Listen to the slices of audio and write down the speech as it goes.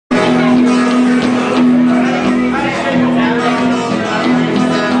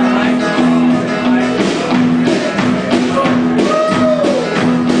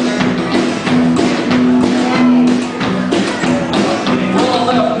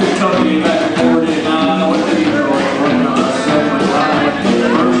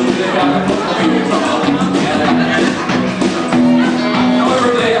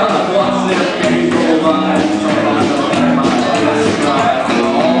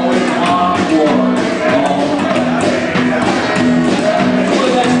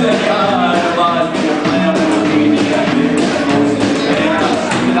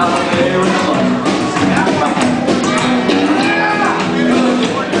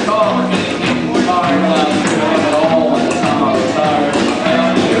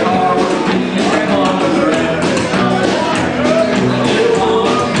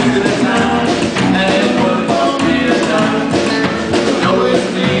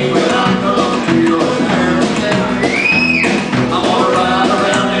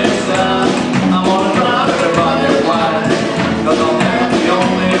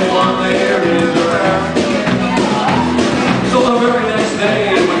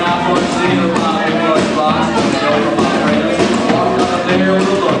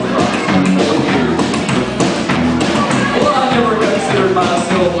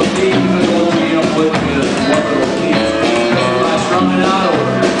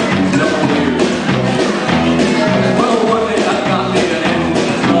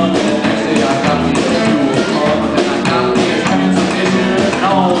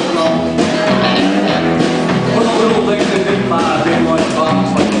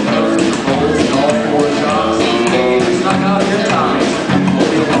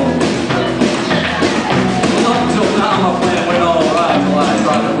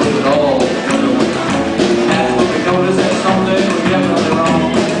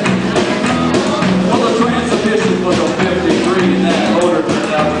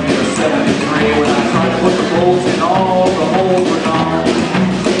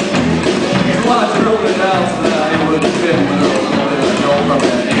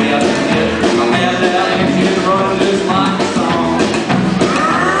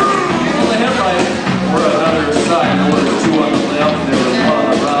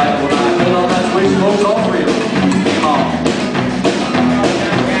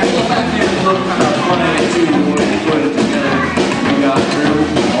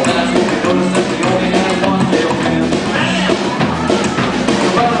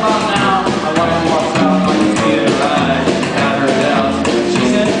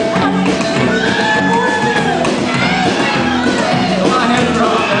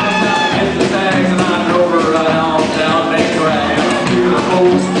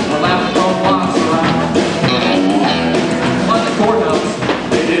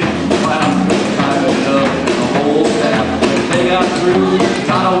through,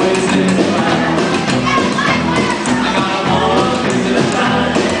 got away since the plan. I got a more piece of the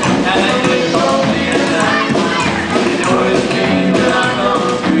time, and they did call me a time. You know it's mean when I come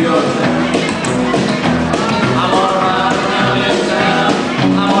through your town. I'm gonna ride around your town,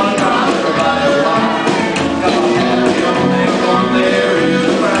 I'm gonna drive everybody wild. Got my happy on there, on there is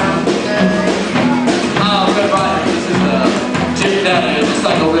a frown. Oh, goodbye, this is the Daddies, just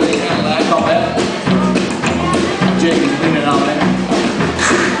like a really Cadillac, call that. JD.